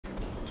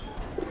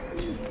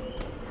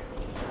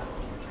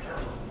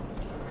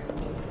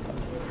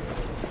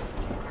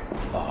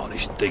Oh,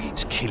 this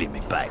digging's killing me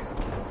back.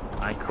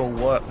 Ain't cool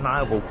work,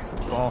 noble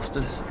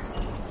bastards.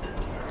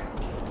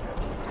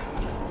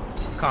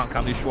 Can't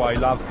come this way,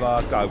 love.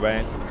 Go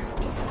round.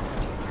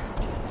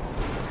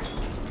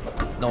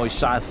 Nice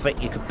so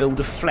thick you could build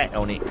a flat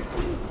on it.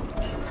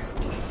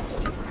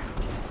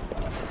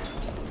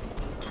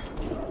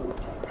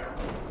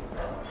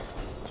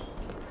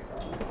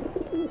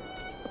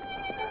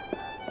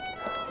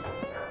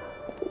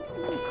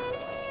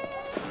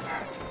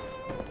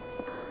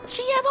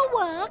 She ever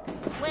work?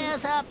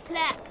 Where's her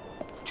plaque?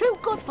 Too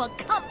good for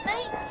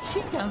company?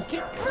 She don't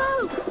get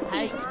close.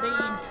 Hates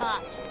being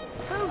touched.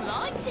 Who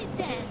likes it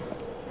then?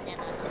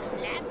 Never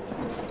slap,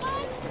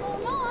 spank or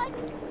like.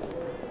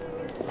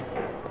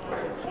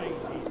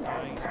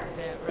 It's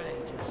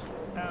outrageous.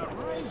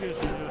 Outrageous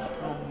is a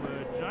strong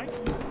word,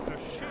 Jake. To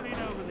shit it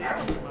over the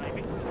odds,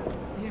 maybe.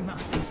 You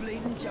must be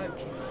bleeding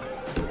joking,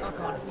 mate. I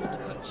can't afford to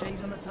put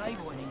cheese on the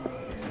table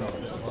anymore. It's not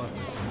just likely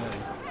to me.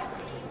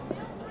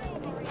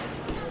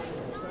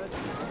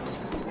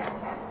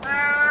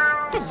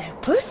 Hello,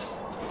 Puss.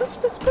 Puss,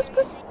 Puss, Puss,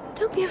 Puss.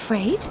 Don't be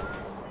afraid.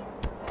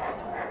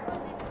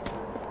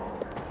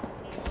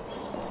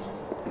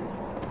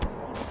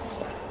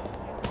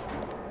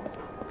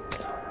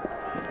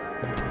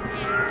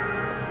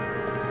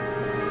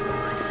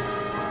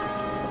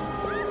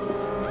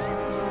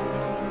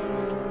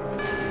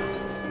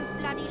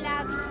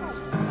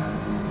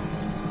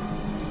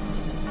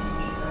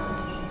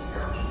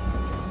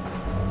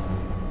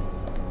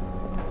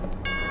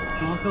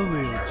 Like a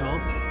real job,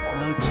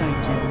 no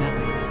changing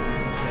nappies.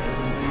 Better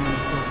than being in a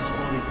dog's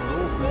body for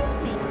awful.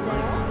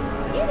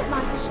 You look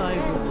like a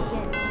Save the world.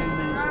 surgeon. 10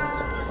 minutes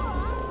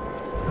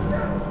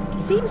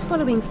on. Seems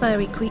following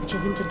furry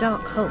creatures into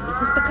dark holes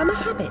has become a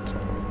habit.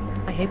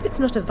 I hope it's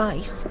not a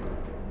vice.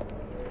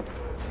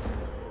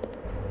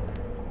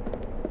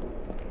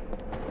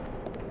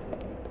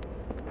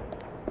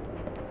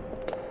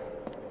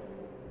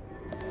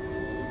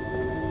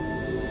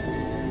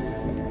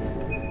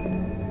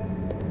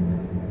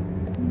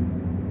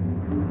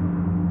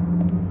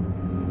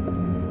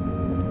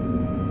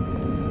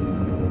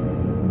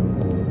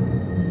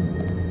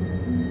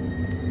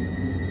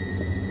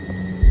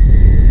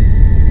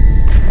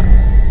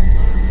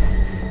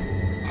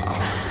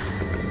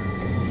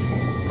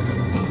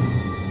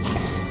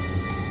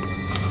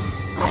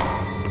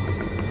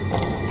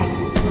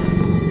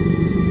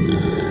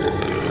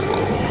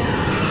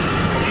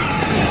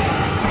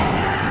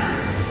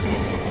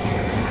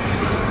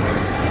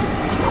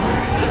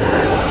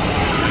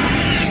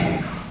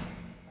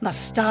 The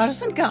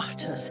stars and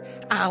garters.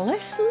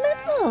 Alice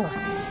Little.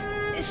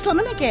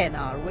 Slumming again,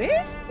 are we?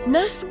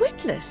 Nurse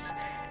Witless.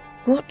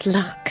 What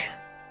luck.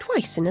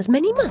 Twice in as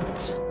many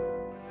months.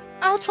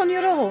 Out on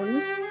your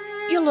own?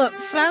 You look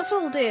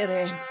frazzled,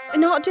 dearie.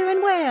 Not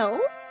doing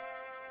well?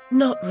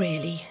 Not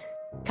really.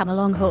 Come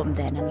along home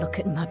then and look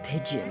at my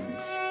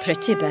pigeons.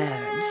 Pretty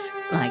birds,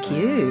 like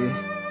you.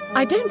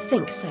 I don't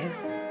think so.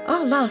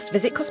 Our last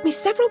visit cost me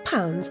several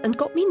pounds and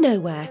got me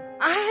nowhere.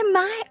 I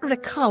might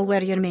recall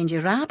where your mangy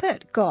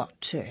rabbit got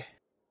to.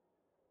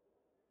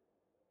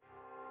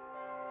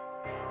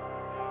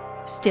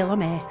 Still a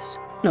mess.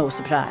 No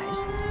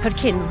surprise. Her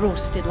kin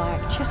roasted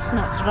like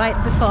chestnuts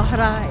right before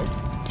her eyes.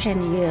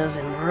 10 years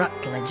in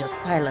Rutledge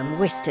Asylum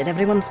wasted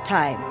everyone's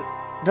time.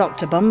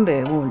 Dr.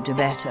 Bumby won't do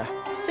better.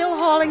 Still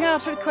hauling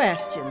out her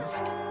questions.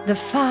 The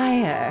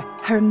fire,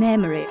 her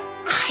memory.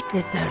 I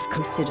deserve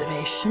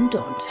consideration,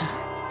 don't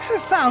I? Who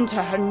found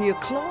her new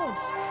clothes?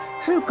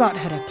 Who got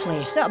her a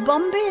place at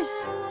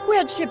Bumby's?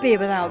 Where'd she be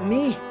without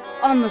me?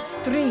 On the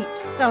street,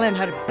 selling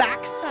her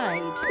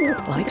backside.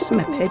 Likes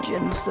my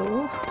pigeons,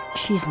 though.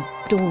 She's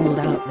doled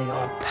out the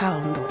odd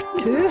pound or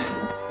two.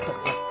 But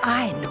what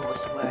I know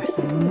is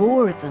worth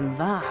more than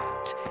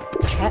that.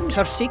 Kept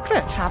her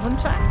secret,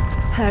 haven't I?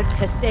 Heard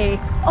her say,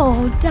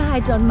 "Oh,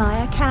 died on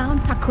my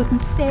account, I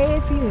couldn't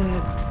save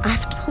you."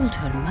 I've told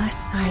her my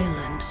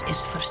silence is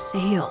for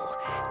sale.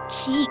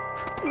 Cheap.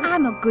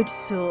 I'm a good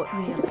sort,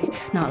 really.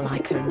 Not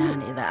like her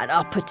nanny, that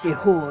uppity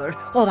whore.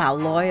 Or that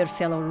lawyer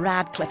fellow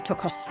Radcliffe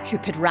took a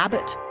stupid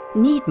rabbit.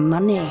 Need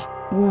money.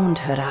 Warned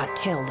her I'd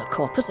tell the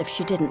coppers if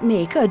she didn't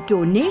make a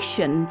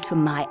donation to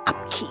my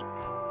upkeep.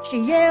 She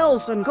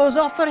yells and goes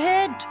off her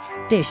head.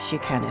 Days she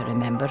can't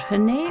remember her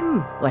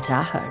name, what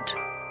I heard.